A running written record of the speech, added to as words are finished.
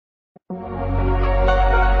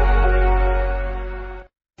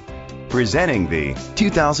Presenting the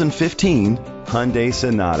 2015 Hyundai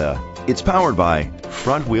Sonata. It's powered by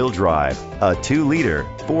front-wheel drive, a 2-liter,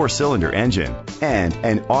 4-cylinder engine, and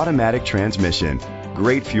an automatic transmission.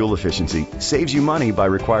 Great fuel efficiency saves you money by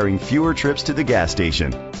requiring fewer trips to the gas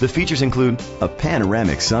station. The features include a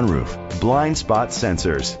panoramic sunroof, blind spot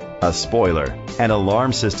sensors, a spoiler, an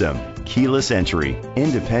alarm system, keyless entry,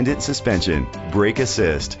 independent suspension, brake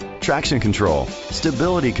assist, traction control,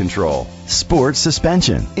 stability control, sports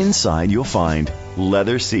suspension. Inside you'll find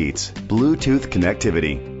leather seats, Bluetooth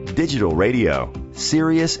connectivity, digital radio,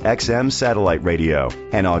 Sirius XM satellite radio,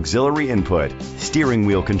 and auxiliary input, steering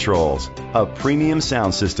wheel controls, a premium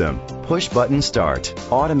sound system, push button start,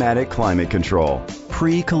 automatic climate control,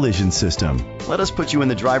 pre-collision system. Let us put you in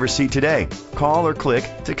the driver's seat today. Call or click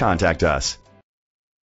to contact us.